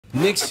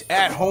Knicks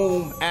at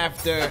home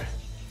after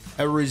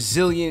a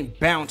resilient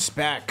bounce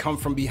back, come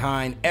from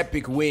behind,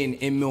 epic win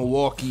in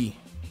Milwaukee.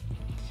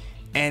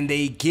 And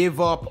they give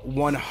up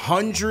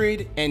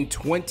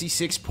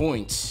 126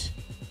 points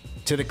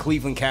to the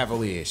Cleveland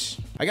Cavaliers.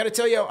 I got to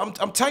tell you,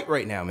 I'm tight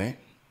right now, man.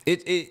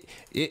 It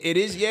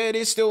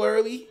is still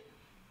early,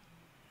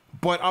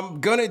 but I'm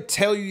going to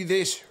tell you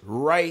this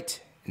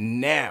right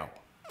now.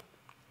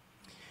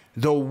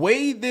 The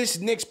way this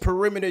Knicks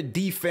perimeter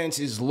defense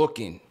is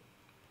looking,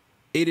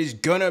 it is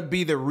going to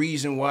be the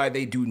reason why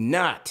they do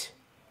not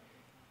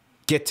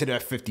get to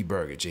that 50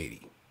 burger,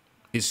 JD.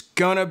 It's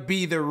going to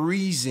be the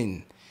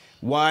reason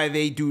why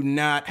they do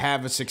not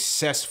have a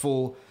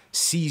successful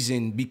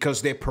season,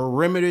 because their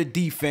perimeter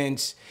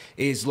defense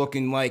is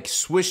looking like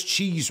Swiss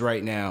cheese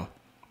right now.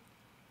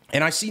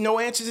 And I see no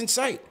answers in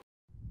sight.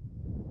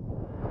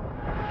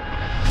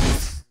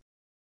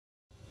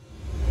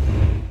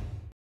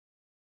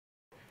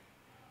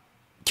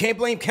 Can't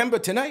blame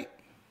Kemba tonight.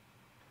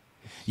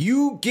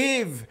 You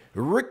give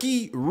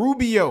Ricky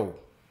Rubio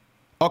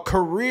a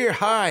career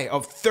high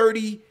of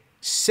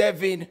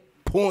 37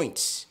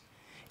 points.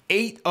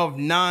 8 of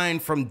 9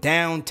 from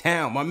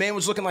downtown. My man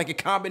was looking like a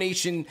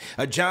combination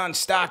of John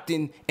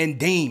Stockton and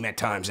Dame at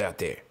times out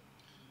there.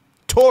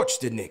 Torched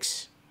the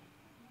Knicks.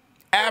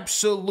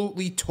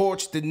 Absolutely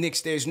torched the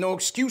Knicks. There's no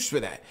excuse for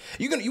that.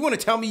 You want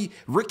to tell me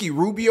Ricky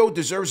Rubio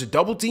deserves a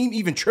double team,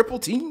 even triple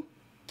team?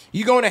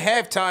 You going to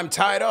halftime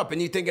tied up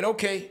and you're thinking,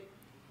 okay,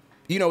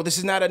 you know, this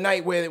is not a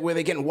night where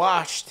they're getting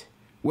washed,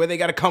 where they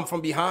got to come from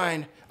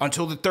behind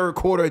until the third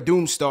quarter of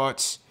doom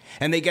starts.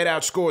 And they get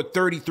outscored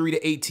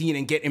 33-18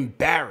 and get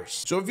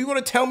embarrassed. So if you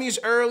want to tell me it's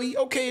early,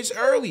 okay, it's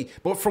early.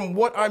 But from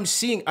what I'm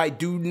seeing, I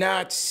do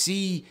not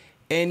see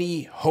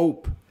any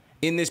hope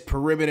in this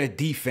perimeter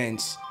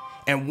defense.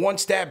 And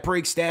once that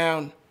breaks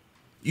down,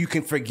 you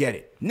can forget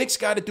it. Knicks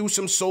got to do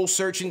some soul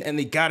searching, and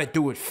they got to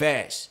do it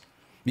fast,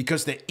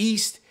 because the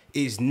East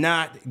is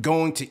not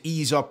going to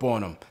ease up on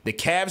them. The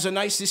Cavs are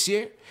nice this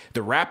year. The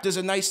Raptors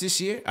are nice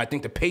this year. I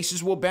think the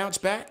Pacers will bounce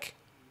back.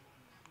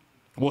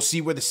 We'll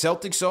see where the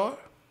Celtics are.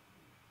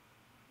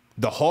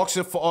 The Hawks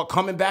are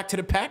coming back to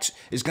the packs.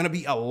 There's going to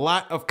be a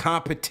lot of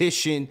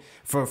competition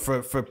for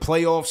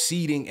playoff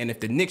seeding. And if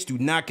the Knicks do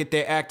not get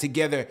their act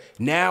together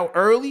now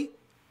early,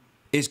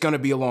 it's going to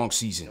be a long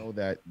season. I know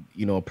that,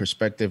 a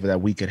perspective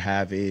that we could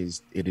have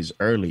is it is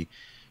early.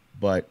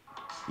 But,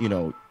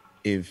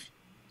 if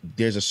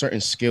there's a certain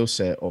skill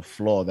set or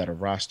flaw that a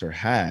roster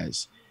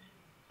has,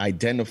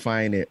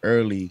 identifying it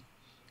early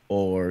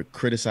or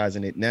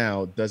criticizing it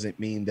now doesn't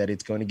mean that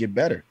it's going to get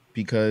better,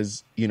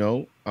 because,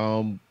 is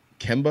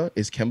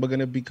Kemba going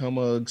to become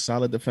a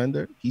solid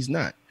defender? He's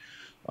not.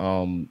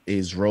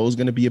 Is Rose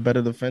going to be a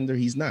better defender?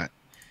 He's not.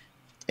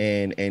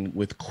 And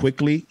with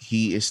Quickly,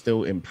 he is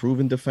still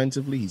improving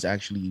defensively. He's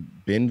actually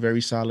been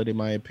very solid in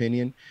my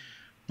opinion.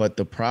 But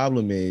the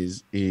problem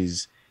is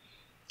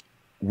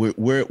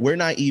we're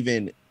not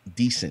even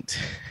decent.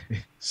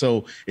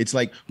 So it's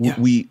like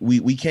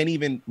we can't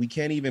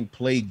even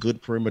play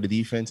good perimeter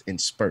defense in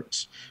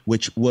spurts,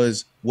 which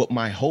was what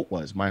my hope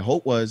was. My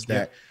hope was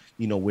that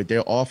with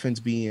their offense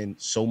being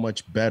so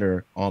much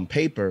better on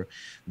paper,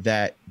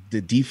 that the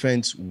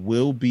defense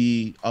will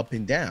be up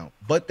and down,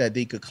 but that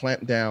they could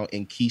clamp down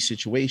in key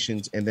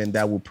situations, and then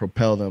that will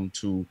propel them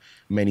to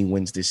many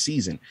wins this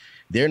season.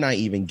 They're not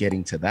even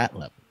getting to that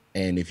level.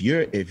 And if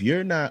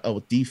you're not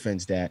a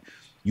defense that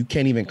you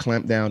can't even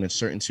clamp down in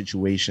certain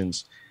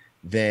situations,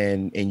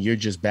 and you're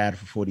just bad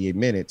for 48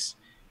 minutes.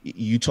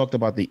 You talked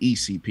about the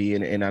ECP,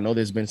 and I know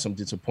there's been some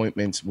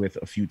disappointments with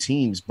a few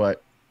teams,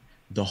 but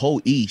the whole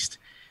East,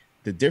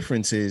 the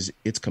difference is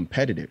it's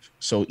competitive.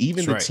 So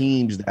even the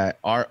teams that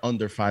are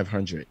under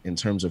 500 in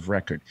terms of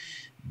record,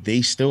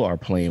 they still are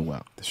playing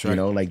well. That's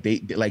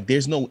right.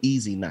 There's no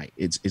easy night.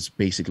 It's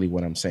basically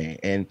what I'm saying.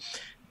 And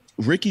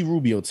Ricky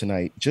Rubio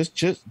tonight,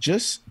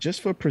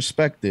 just for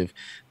perspective,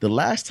 the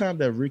last time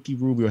that Ricky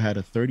Rubio had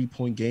a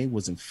 30-point game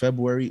was in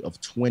February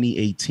of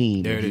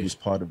 2018 when he was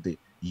part of the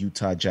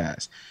Utah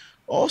Jazz.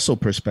 Also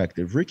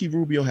perspective, Ricky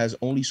Rubio has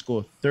only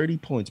scored 30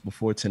 points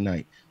before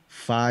tonight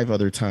 5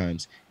 other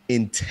times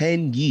in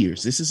 10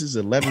 years. This is his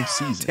 11th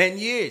season. 10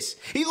 years.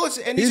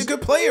 He's a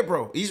good player,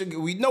 bro.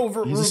 We know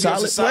Rubio's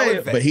a solid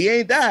player, but he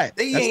ain't that.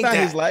 That's not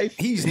his life.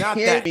 He's not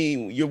that. I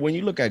mean, when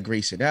you look at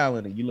Grayson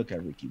Allen and you look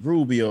at Ricky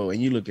Rubio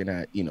and you're looking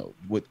at,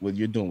 what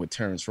you're doing with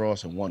Terrence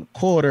Ross in one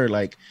quarter,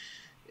 like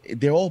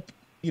they're all,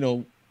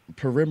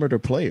 perimeter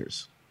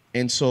players.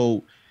 And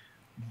so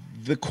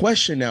the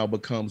question now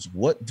becomes,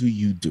 what do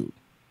you do?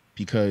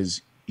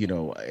 Because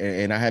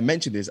and I had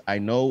mentioned this. I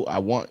know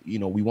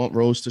we want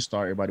Rose to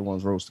start. Everybody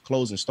wants Rose to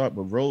close and start,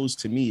 but Rose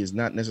to me is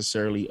not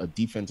necessarily a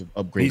defensive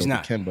upgrade over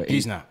Kemba.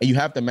 He's not. And you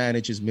have to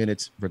manage his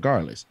minutes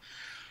regardless.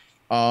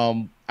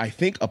 I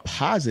think a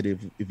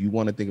positive, if you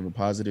want to think of a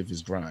positive,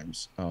 is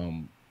Grimes.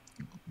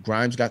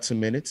 Grimes got some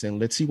minutes, and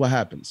let's see what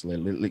happens.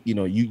 You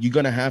know, you're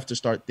gonna have to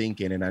start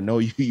thinking. And I know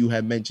you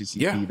had mentioned,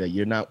 CP, that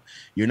you're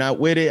not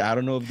with it. I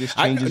don't know if this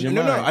changes your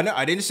mind. No,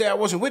 I didn't say I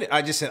wasn't with it.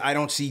 I just said I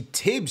don't see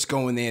Tibbs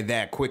going there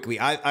that quickly.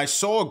 I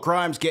saw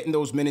Grimes getting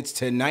those minutes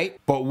tonight,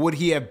 but would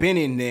he have been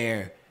in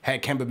there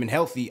had Kemba been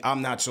healthy?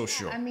 I'm not so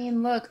sure. I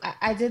mean, look,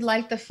 I did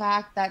like the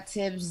fact that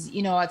Tibbs,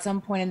 you know, at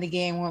some point in the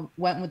game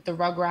went with the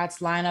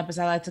Rugrats lineup, as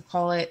I like to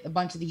call it, a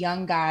bunch of the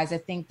young guys. I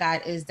think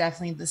that is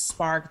definitely the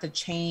spark, the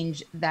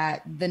change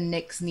that the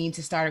Knicks need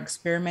to start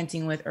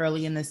experimenting with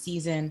early in the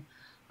season.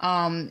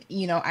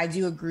 You know, I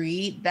do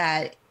agree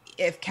that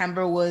if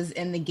Kemba was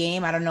in the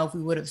game, I don't know if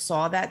we would have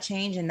saw that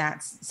change, and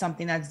that's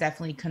something that's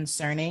definitely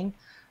concerning.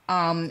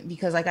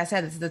 Because like I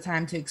said, this is the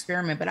time to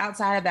experiment. But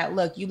outside of that,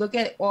 look, you look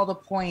at all the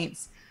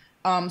points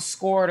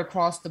scored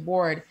across the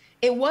board.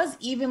 It was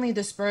evenly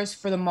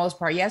dispersed for the most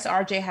part. Yes,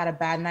 RJ had a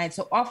bad night.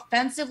 So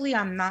offensively,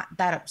 I'm not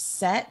that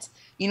upset.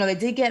 You know, they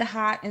did get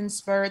hot in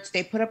spurts.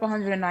 They put up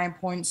 109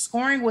 points.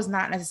 Scoring was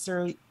not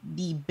necessarily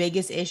the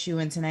biggest issue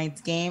in tonight's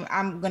game.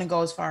 I'm going to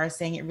go as far as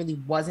saying it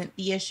really wasn't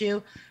the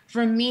issue.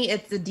 For me,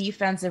 it's the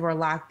defensive or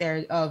lack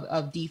there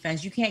of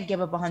defense. You can't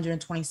give up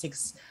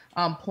 126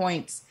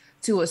 points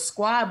to a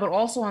squad. But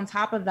also on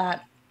top of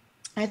that,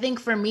 I think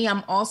for me,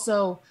 I'm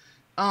also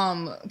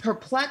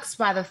perplexed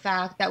by the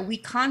fact that we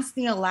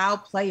constantly allow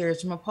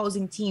players from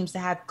opposing teams to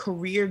have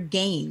career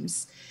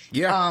games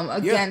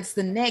against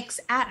the Knicks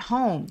at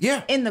home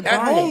in the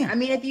Garden. I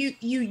mean, if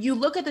you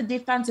look at the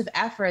defensive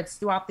efforts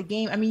throughout the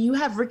game, I mean, you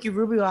have Ricky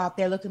Rubio out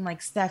there looking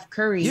like Steph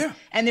Curry,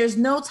 and there's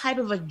no type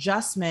of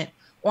adjustment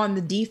on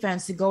the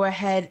defense to go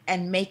ahead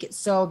and make it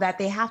so that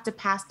they have to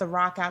pass the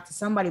rock out to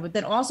somebody. But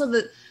then also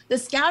the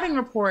scouting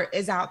report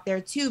is out there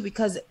too,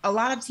 because a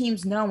lot of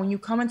teams know when you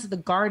come into the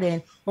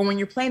Garden or when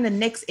you're playing the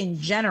Knicks in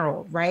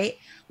general, right?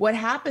 What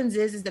happens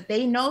is that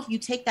they know if you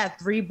take that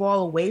 3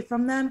 ball away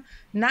from them,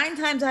 9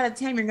 times out of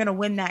 10, you're going to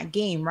win that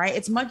game, right?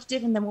 It's much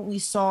different than what we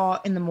saw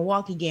in the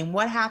Milwaukee game.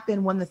 What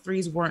happened when the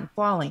threes weren't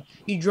falling?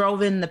 You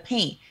drove in the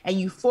paint and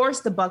you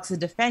forced the Bucks to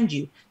defend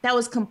you. That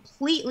was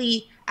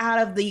completely out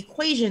of the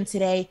equation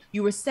today.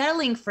 You were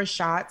settling for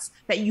shots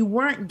that you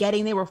weren't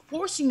getting. They were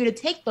forcing you to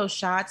take those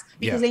shots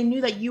because they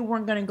knew that you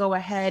weren't going to go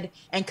ahead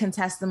and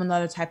contest them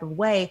another type of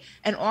way.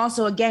 And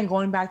also, again,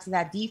 going back to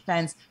that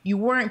defense, you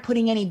weren't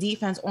putting any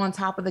defense on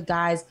top of the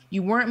guys.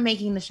 You weren't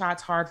making the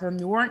shots hard for them.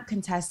 You weren't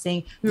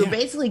contesting. You were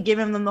basically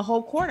giving them the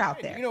whole court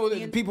out there. You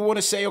know, people want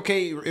to say,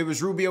 okay, it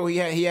was Rubio.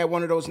 He had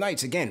one of those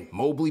nights. Again,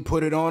 Mobley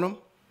put it on him.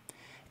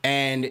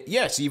 And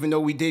yes, even though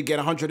we did get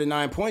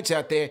 109 points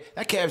out there,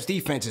 that Cavs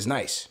defense is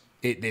nice.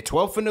 They're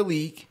 12th in the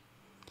league.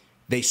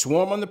 They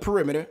swarm on the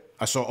perimeter.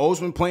 I saw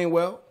Osman playing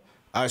well.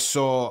 I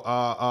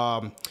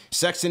saw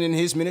Sexton in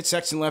his minutes.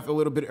 Sexton left a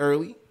little bit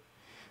early.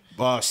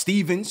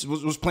 Stevens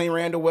was playing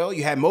Randall well.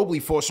 You had Mobley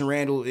forcing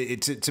Randall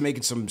to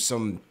making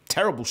some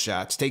terrible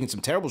shots, taking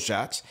some terrible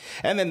shots.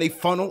 And then they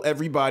funnel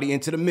everybody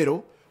into the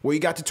middle where you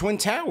got the Twin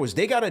Towers.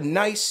 They got a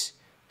nice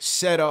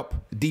set up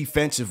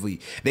defensively.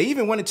 They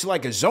even went into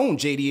like a zone,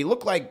 JD. It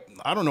looked like,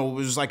 I don't know, it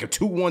was like a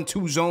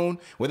 2-1-2 zone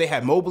where they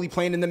had Mobley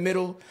playing in the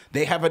middle.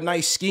 They have a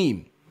nice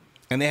scheme.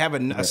 And they have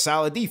a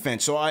solid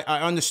defense. So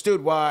I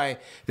understood why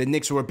the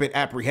Knicks were a bit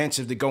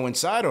apprehensive to go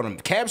inside on them.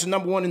 The Cavs are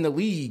 #1 in the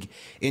league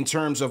in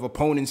terms of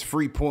opponents'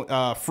 free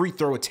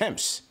throw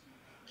attempts.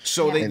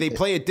 So they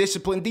play a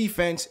disciplined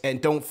defense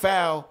and don't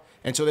foul.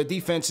 And so the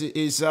defense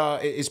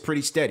is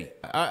pretty steady.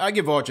 I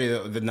give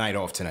RJ the night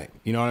off tonight.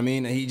 You know what I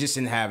mean? He just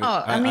didn't have it.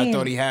 I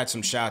thought he had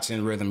some shots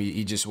in rhythm.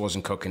 He just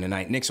wasn't cooking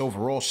tonight. Knicks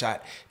overall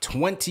shot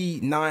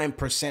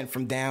 29%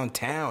 from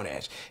downtown,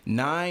 Ash.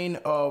 9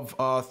 of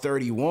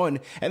 31.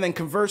 And then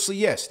conversely,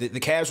 yes, the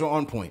Cavs were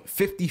on point.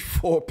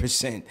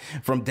 54%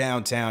 from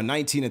downtown,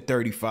 19 of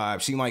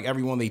 35. Seemed like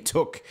everyone they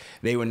took,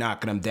 they were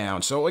knocking them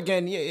down. So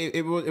again,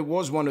 it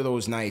was one of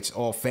those nights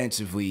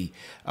offensively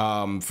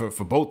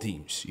for both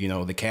teams. You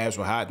know, the Cavs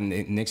were hot and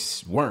the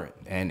Knicks weren't,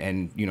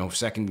 and you know,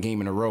 second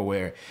game in a row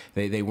where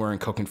they weren't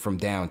cooking from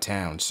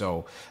downtown.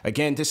 So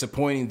again,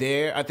 disappointing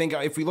there. I think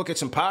if we look at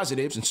some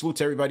positives, and salute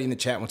to everybody in the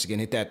chat once again,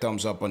 hit that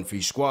thumbs up button for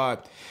your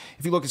squad.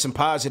 If you look at some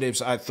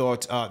positives, I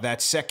thought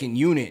that second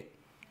unit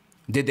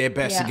did their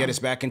best to get us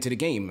back into the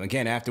game.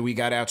 Again, after we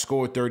got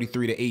outscored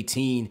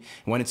 33-18,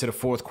 went into the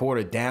fourth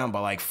quarter down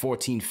by like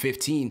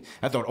 14-15,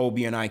 I thought OB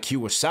and IQ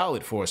were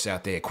solid for us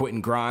out there.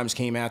 Quentin Grimes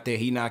came out there.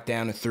 He knocked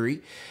down a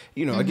 3.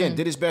 You know, again,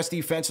 did his best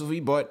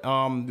defensively, but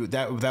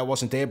that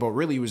wasn't there. But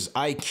really, it was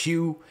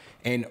IQ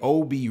and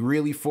OB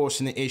really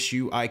forcing the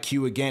issue.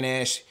 IQ, again,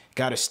 Ash,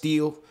 got a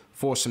steal,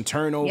 forced some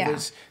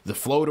turnovers. The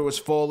floater was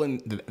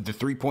falling. The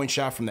three-point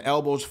shot from the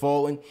elbow was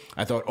falling.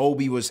 I thought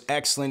Obi was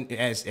excellent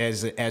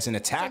as an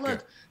attacker. So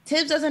look,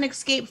 Tibbs doesn't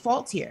escape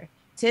faults here.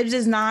 Tibbs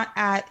is not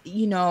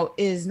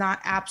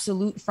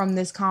absolute from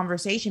this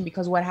conversation,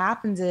 because what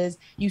happens is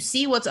you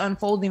see what's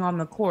unfolding on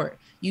the court.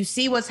 You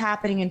see what's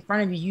happening in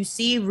front of you. You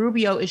see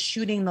Rubio is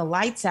shooting the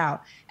lights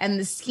out, and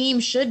the scheme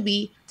should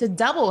be to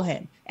double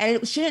him. And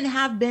it shouldn't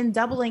have been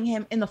doubling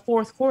him in the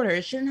fourth quarter.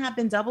 It shouldn't have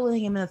been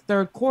doubling him in the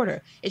third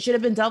quarter. It should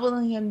have been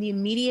doubling him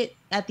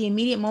at the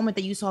immediate moment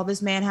that you saw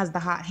this man has the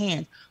hot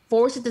hand.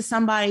 Force it to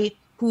somebody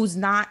who's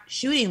not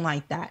shooting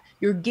like that.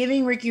 You're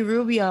giving Ricky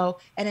Rubio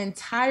an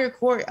entire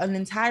court, an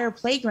entire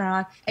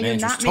playground, and you're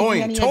not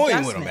making any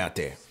adjustments. With him out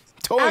there.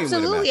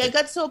 Absolutely. It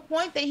got to a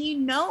point that he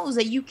knows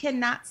that you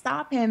cannot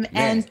stop him.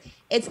 And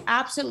it's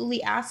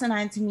absolutely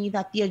asinine to me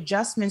that the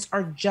adjustments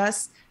are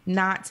just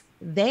not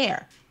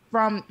there.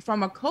 From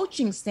a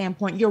coaching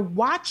standpoint, you're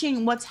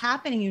watching what's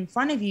happening in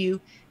front of you,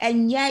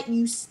 and yet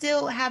you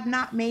still have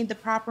not made the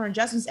proper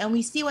adjustments. And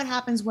we see what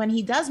happens when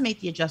he does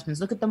make the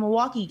adjustments. Look at the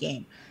Milwaukee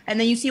game. And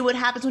then you see what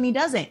happens when he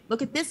doesn't.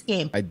 Look at this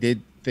game. I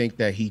did think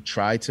that he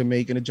tried to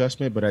make an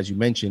adjustment, but as you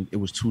mentioned, it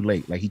was too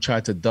late. Like, he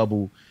tried to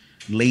double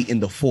late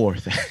in the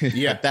fourth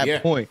at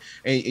that point.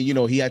 And, you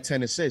know, he had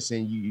 10 assists,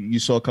 and you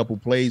saw a couple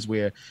plays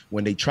where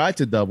when they tried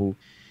to double,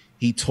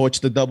 he torched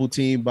the double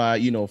team by,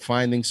 you know,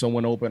 finding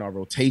someone open. Our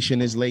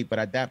rotation is late. But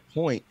at that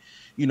point,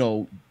 you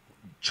know,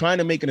 trying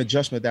to make an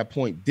adjustment at that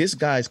point, this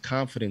guy's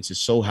confidence is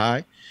so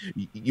high.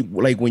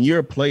 Like, when you're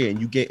a player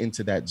and you get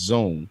into that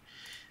zone,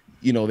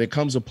 you know, there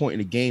comes a point in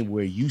the game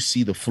where you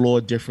see the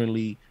floor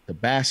differently. The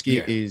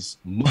basket is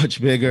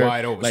much bigger.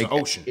 Wide open. Like, it's an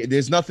ocean.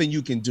 There's nothing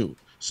you can do.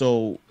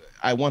 So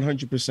I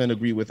 100%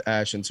 agree with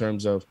Ash in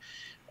terms of,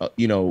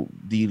 you know,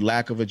 the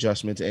lack of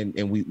adjustments.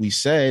 And we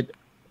said,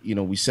 you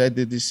know, we said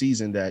that this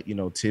season that, you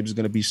know, Tibbs is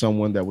going to be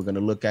someone that we're going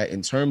to look at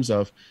in terms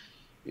of,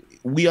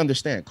 we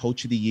understand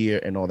coach of the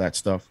year and all that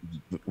stuff,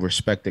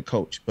 respected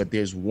coach. But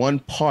there's one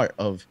part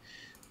of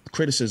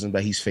criticism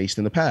that he's faced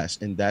in the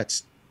past, and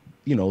that's,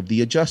 you know,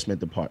 the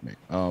adjustment department.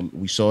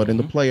 We saw it in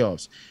the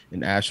playoffs,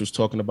 and Ash was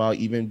talking about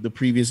even the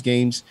previous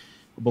games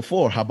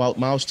before. How about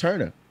Miles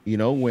Turner? You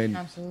know, when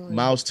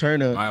Miles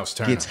Turner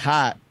gets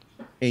hot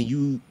and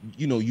you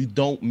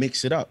don't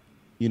mix it up.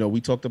 You know,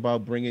 we talked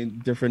about bringing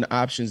different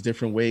options,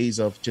 different ways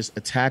of just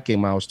attacking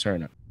Miles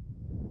Turner.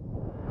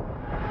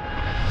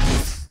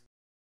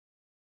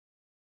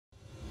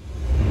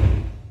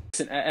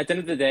 At the end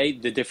of the day,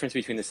 the difference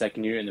between the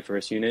second unit and the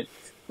first unit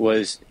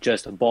was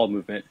just a ball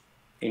movement.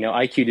 You know,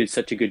 IQ did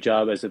such a good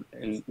job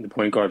in the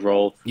point guard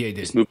role. Yeah, he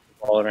did. Just moving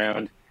the ball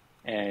around,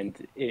 and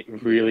it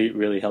really,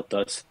 really helped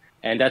us.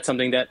 And that's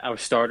something that our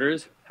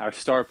starters, our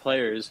star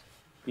players,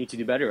 need to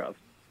do better of.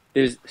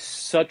 There's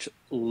such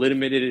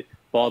limited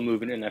ball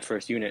movement in that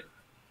first unit,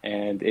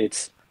 and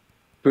it's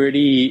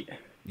pretty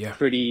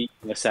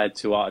sad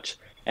to watch.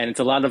 And it's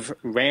a lot of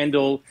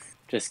Randall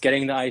just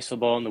getting the ISO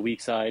ball on the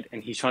weak side,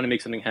 and he's trying to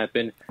make something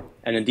happen,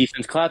 and then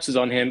defense collapses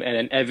on him, and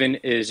then Evan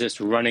is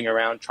just running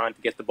around trying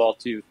to get the ball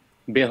to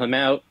bail him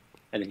out,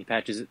 and then he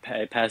passes it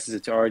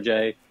to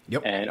RJ,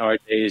 and RJ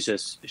is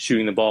just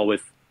shooting the ball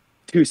with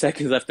 2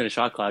 seconds left in the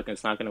shot clock, and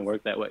it's not going to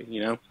work that way,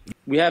 you know?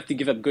 We have to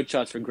give up good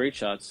shots for great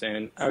shots,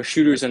 and our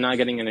shooters are not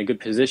getting in a good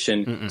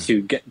position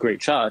to get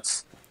great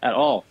shots at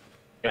all.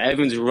 You know,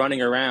 Evan's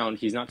running around.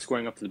 He's not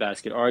scoring up to the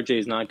basket. RJ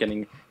is not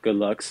getting good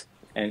looks.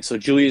 And so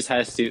Julius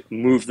has to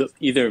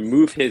either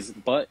move his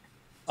butt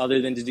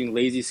other than just doing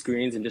lazy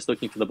screens and just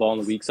looking for the ball on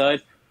the weak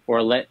side,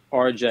 or let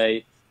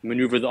RJ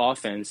maneuver the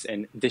offense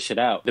and dish it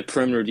out, the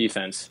perimeter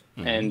defense.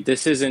 And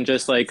this isn't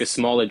just like a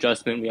small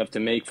adjustment we have to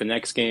make for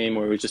next game,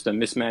 or it's just a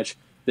mismatch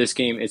this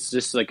game. It's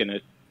just like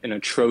an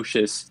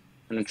atrocious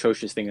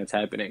thing that's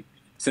happening.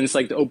 Since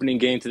like the opening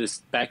game to this,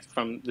 back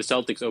from the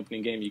Celtics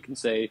opening game, you can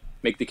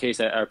make the case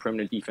that our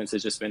perimeter defense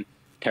has just been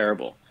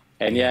terrible.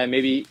 And yeah,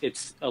 maybe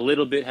it's a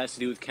little bit has to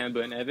do with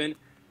Kemba and Evan,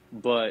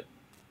 but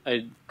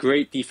a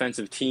great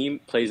defensive team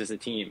plays as a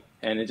team,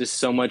 and it's just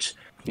so much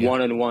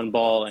one-on-one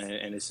ball,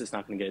 and it's just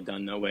not going to get it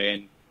done no way.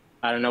 And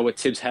I don't know what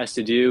Tibbs has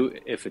to do,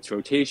 if it's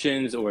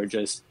rotations or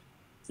just,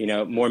 you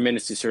know, more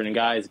minutes to certain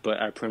guys, but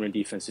our perimeter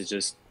defense is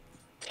just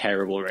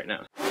terrible right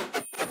now.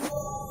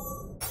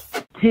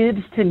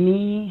 Tibbs, to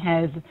me,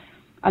 has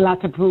a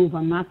lot to prove.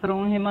 I'm not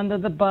throwing him under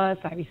the bus.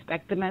 I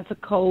respect him as a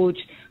coach,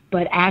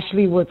 but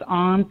Ashley was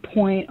on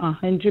point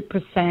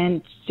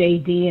 100%.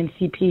 JD and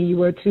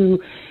CP,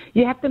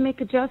 you have to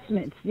make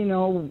adjustments. You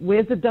know,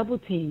 where's the double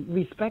team?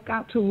 Respect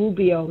out to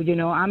Rubio. You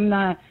know, I'm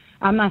not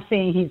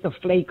saying he's a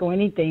flake or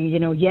anything. You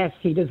know, yes,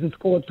 he doesn't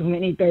score too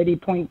many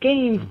 30-point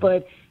games,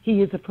 but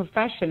he is a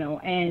professional.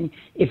 And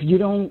if you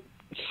don't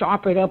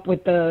sharp it up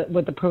with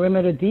the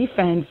perimeter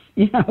defense,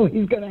 you know,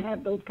 he's going to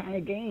have those kind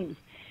of games.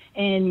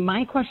 And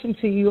my question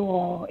to you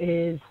all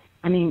is,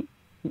 I mean,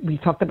 we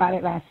talked about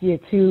it last year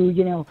too,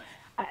 you know,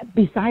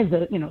 besides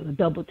the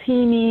double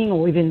teaming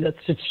or even the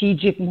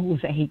strategic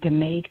moves that he can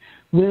make,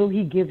 will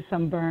he give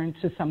some burn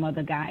to some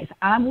other guys?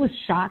 I was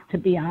shocked, to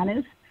be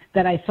honest,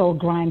 that I saw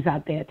Grimes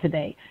out there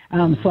today.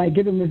 So I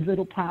give him his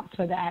little props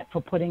for that,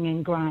 for putting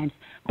in Grimes.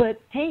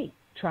 But hey,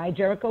 try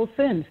Jericho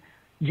Sims.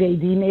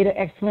 JD made an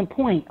excellent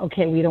point.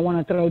 Okay, we don't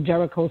want to throw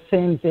Jericho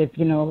Sims if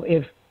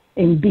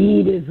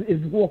Embiid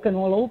is walking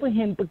all over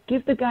him, but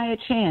give the guy a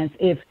chance.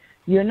 If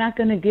you're not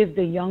going to give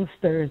the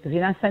youngsters, if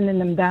you're not sending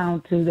them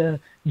down to the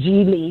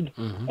G League,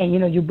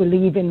 and, you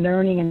believe in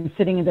learning and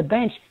sitting in the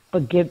bench,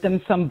 but give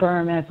them some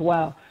berm as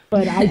well.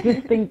 But I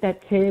just think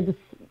that Tibbs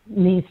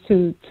needs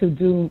to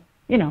do,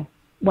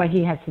 what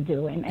he has to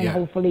do, and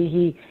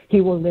hopefully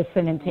he will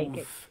listen and take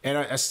it. And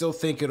I still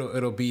think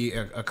it'll be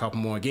a couple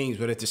more games,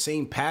 but if the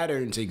same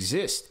patterns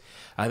exist,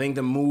 I think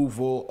the move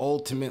will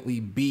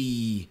ultimately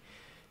be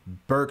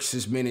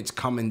Burks' minutes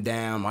coming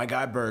down. My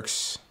guy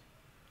Burks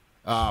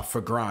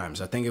for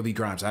Grimes. I think it'll be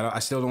Grimes. I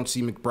still don't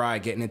see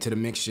McBride getting into the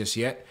mix just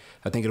yet.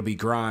 I think it'll be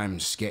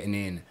Grimes getting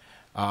in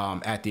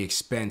at the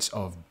expense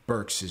of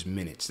Burks'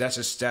 minutes. That's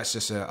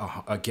just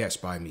a guess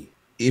by me.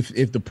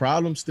 If the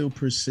problem still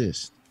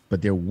persists,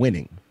 but they're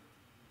winning,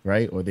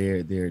 right? Or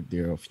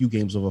they're a few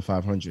games over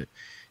 500.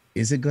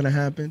 Is it going to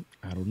happen?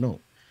 I don't know.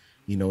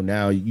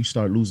 Now you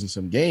start losing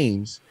some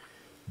games,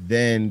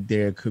 then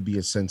there could be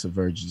a sense of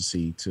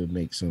urgency to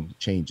make some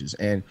changes.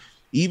 And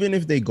even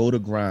if they go to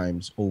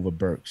Grimes over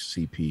Burks,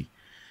 CP,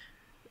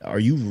 are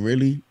you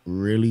really,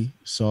 really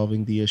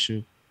solving the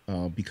issue?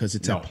 Because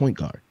it's at point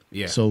guard.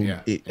 Yeah. So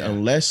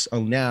unless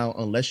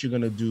you're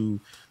going to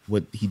do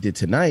what he did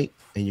tonight,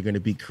 and you're going to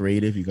be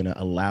creative, you're going to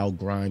allow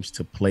Grimes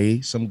to play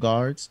some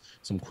guards,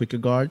 some quicker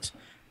guards,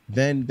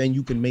 then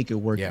you can make it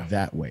work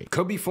that way.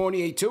 Could be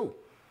Fournier too,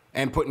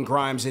 and putting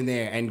Grimes in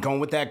there and going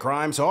with that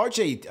Grimes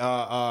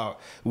RJ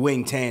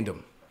wing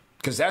tandem,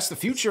 because that's the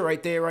future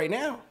right there right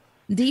now.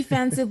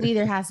 Defensively,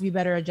 there has to be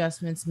better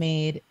adjustments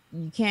made.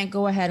 You can't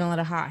go ahead and let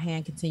a hot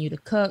hand continue to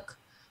cook.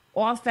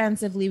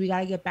 Offensively, we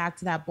got to get back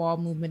to that ball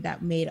movement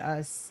that made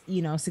us,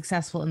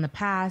 successful in the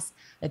past.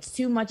 It's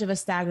too much of a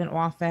stagnant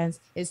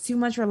offense. It's too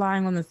much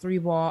relying on the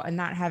 3-ball and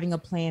not having a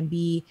plan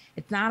B.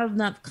 It's not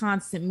enough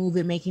constant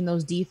movement, making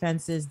those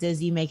defenses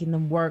dizzy, making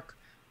them work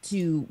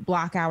to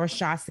block our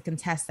shots, to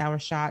contest our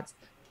shots.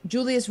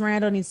 Julius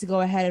Randle needs to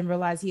go ahead and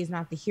realize he is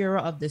not the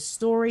hero of this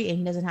story, and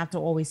he doesn't have to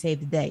always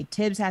save the day.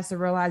 Tibbs has to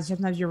realize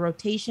sometimes your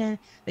rotation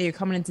that you're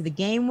coming into the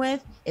game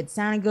with, it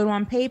sounded good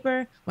on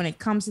paper. When it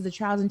comes to the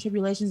trials and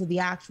tribulations of the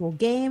actual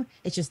game,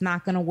 it's just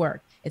not going to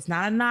work. It's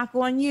not a knock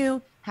on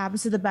you.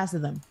 Happens to the best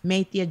of them.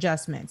 Make the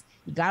adjustments.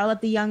 You got to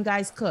let the young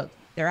guys cook.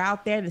 They're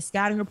out there. The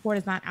scouting report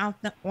is not out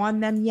on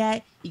them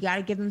yet. You got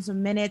to give them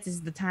some minutes. This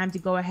is the time to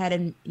go ahead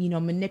and,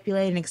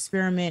 manipulate and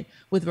experiment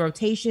with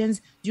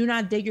rotations. Do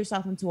not dig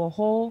yourself into a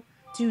hole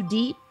too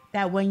deep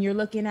that when you're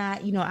looking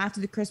at, after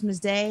the Christmas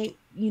Day,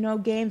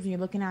 games, when you're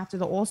looking after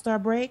the All-Star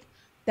break,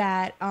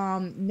 that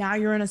now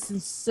you're in a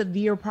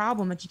severe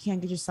problem that you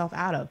can't get yourself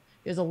out of.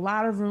 There's a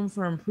lot of room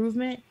for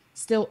improvement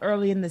still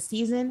early in the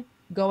season.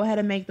 Go ahead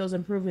and make those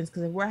improvements,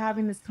 because if we're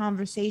having this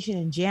conversation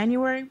in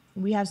January,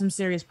 we have some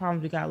serious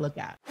problems we got to look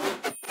at.